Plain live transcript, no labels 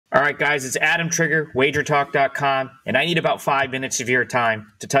All right, guys, it's Adam Trigger, wagertalk.com, and I need about 5 minutes of your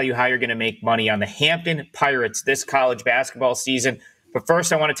time to tell you how you're going to make money on the Hampton Pirates this college basketball season. But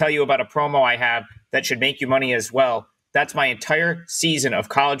first, I want to tell you about a promo I have that should make you money as well. That's my entire season of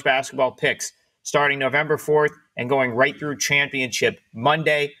college basketball picks, starting November 4th and going right through championship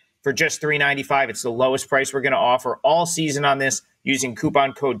Monday for just $3.95. It's the lowest price we're going to offer all season on this using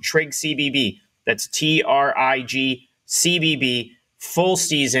coupon code TRIGCBB. That's TRIGCBB. Full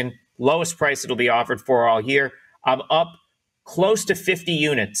season, lowest price it'll be offered for all year. I'm up close to 50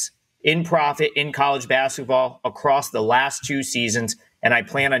 units in profit in college basketball across the last 2 seasons, and I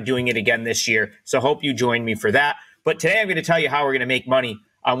plan on doing it again this year. So hope you join me for that. But today I'm going to tell you how we're going to make money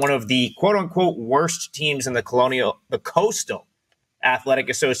on one of the quote-unquote worst teams in the Coastal Athletic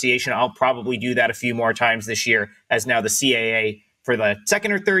Association. I'll probably do that a few more times this year, as now the CAA for the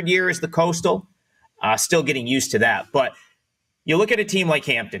second or third year is the Coastal. Still getting used to that. But you look at a team like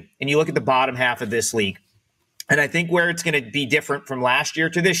Hampton, and you look at the bottom half of this league, and I think where it's going to be different from last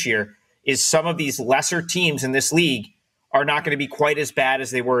year to this year is some of these lesser teams in this league are not going to be quite as bad as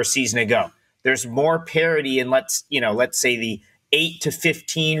they were a season ago. There's more parity in, let's say the 8 to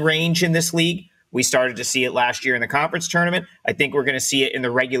 15 range in this league. We started to see it last year in the conference tournament. I think we're going to see it in the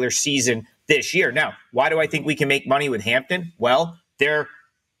regular season this year. Now, why do I think we can make money with Hampton? Well, they're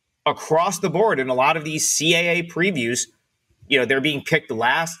across the board in a lot of these CAA previews. They're being picked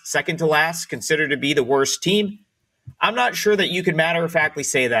last, second to last, considered to be the worst team. I'm not sure that you can matter-of-factly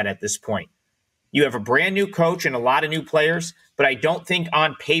say that at this point. You have a brand new coach and a lot of new players, but I don't think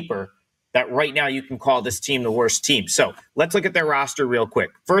on paper that right now you can call this team the worst team. So let's look at their roster real quick.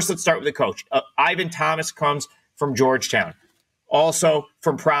 First, let's start with the coach. Ivan Thomas comes from Georgetown, also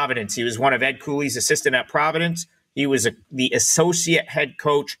from Providence. He was one of Ed Cooley's assistant at Providence. He was the associate head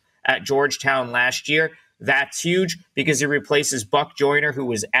coach at Georgetown last year. That's huge because he replaces Buck Joyner, who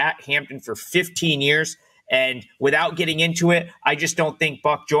was at Hampton for 15 years. And without getting into it, I just don't think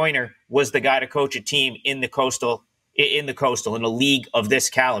Buck Joyner was the guy to coach a team in the Coastal, in a league of this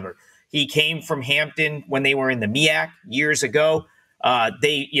caliber. He came from Hampton when they were in the MEAC years ago.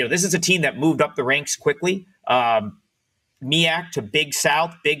 This is a team that moved up the ranks quickly. MEAC to Big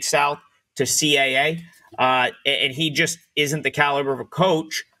South to CAA. And he just isn't the caliber of a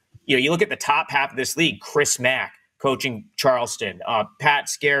coach. You look at the top half of this league, Chris Mack coaching Charleston. Pat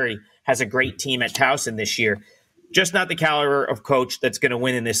Scarry has a great team at Towson this year. Just not the caliber of coach that's going to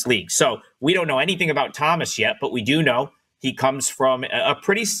win in this league. So we don't know anything about Thomas yet, but we do know he comes from a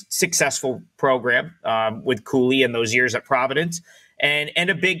pretty successful program with Cooley in those years at Providence and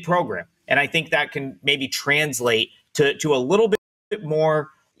a big program. And I think that can maybe translate to a little bit more,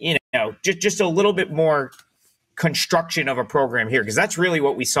 just a little bit more construction of a program here, because that's really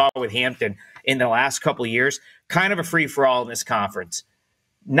what we saw with Hampton in the last couple of years. Kind of a free-for-all in this conference.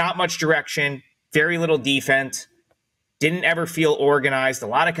 Not much direction, very little defense, didn't ever feel organized, a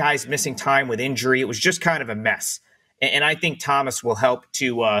lot of guys missing time with injury. It was just kind of a mess. And I think Thomas will help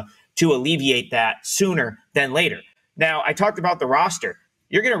to alleviate that sooner than later. Now, I talked about the roster.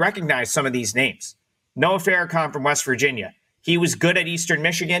 You're going to recognize some of these names. Noah Farrakhan from West Virginia. He was good at Eastern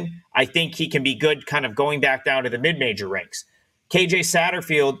Michigan. I think he can be good kind of going back down to the mid-major ranks. KJ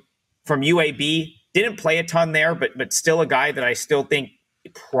Satterfield from UAB didn't play a ton there, but still a guy that I still think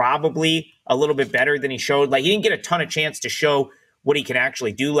probably a little bit better than he showed. Like, he didn't get a ton of chance to show what he can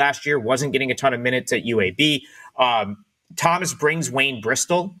actually do last year. Wasn't getting a ton of minutes at UAB. Thomas brings Wayne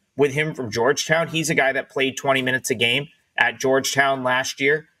Bristol with him from Georgetown. He's a guy that played 20 minutes a game at Georgetown last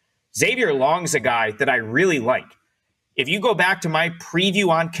year. Xavier Long's a guy that I really like. If you go back to my preview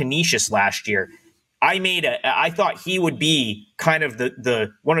on Canisius last year, I thought he would be kind of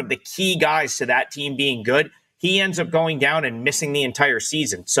the one of the key guys to that team being good. He ends up going down and missing the entire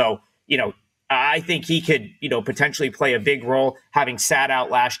season. So, I think he could, potentially play a big role, having sat out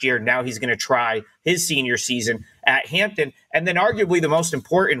last year. Now he's going to try his senior season at Hampton. And then arguably the most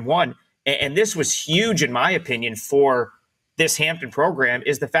important one, and this was huge in my opinion for this Hampton program,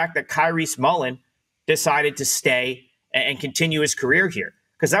 is the fact that Kyrese Mullen decided to stay and continue his career here,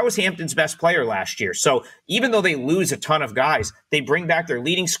 because that was Hampton's best player last year. So even though they lose a ton of guys, they bring back their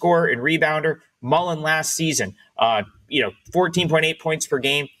leading scorer and rebounder. Mullen last season, 14.8 points per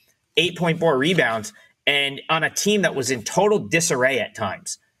game, 8.4 rebounds, and on a team that was in total disarray at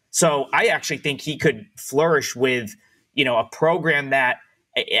times. So I actually think he could flourish with, a program that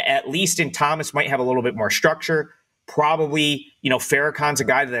at least in Thomas might have a little bit more structure. Probably, Farrakhan's a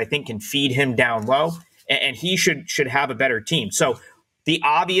guy that I think can feed him down low, and he should have a better team. So the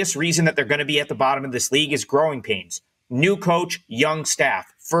obvious reason that they're going to be at the bottom of this league is growing pains. New coach, young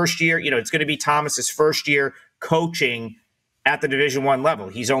staff. First year, it's going to be Thomas's first year coaching at the Division I level.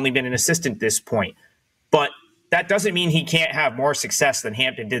 He's only been an assistant at this point. But that doesn't mean he can't have more success than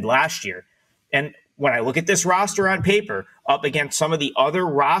Hampton did last year. And when I look at this roster on paper up against some of the other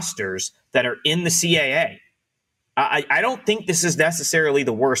rosters that are in the CAA, I don't think this is necessarily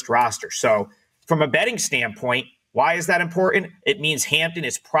the worst roster. So from a betting standpoint, why is that important? It means Hampton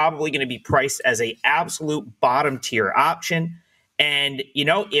is probably going to be priced as an absolute bottom tier option. And, you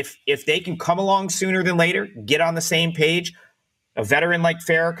know, if they can come along sooner than later, get on the same page, a veteran like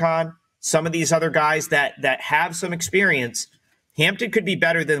Farrakhan, some of these other guys that have some experience, Hampton could be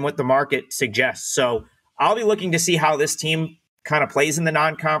better than what the market suggests. So I'll be looking to see how this team kind of plays in the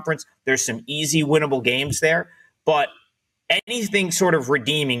non-conference. There's some easy winnable games there, but anything sort of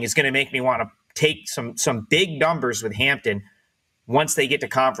redeeming is going to make me want to take some big numbers with Hampton once they get to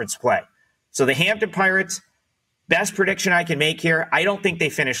conference play. So the Hampton Pirates, best prediction I can make here, I don't think they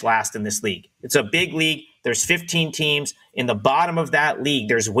finish last in this league. It's a big league. There's 15 teams. In the bottom of that league,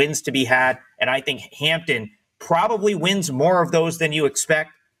 there's wins to be had, and I think Hampton probably wins more of those than you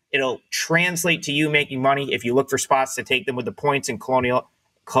expect. It'll translate to you making money if you look for spots to take them with the points in Colonial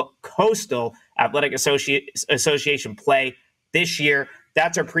Coastal Athletic Association play this year.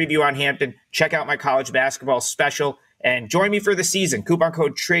 That's our preview on Hampton. Check out my college basketball special and join me for the season. Coupon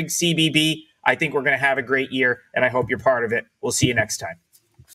code TRIGCBB. I think we're going to have a great year, and I hope you're part of it. We'll see you next time.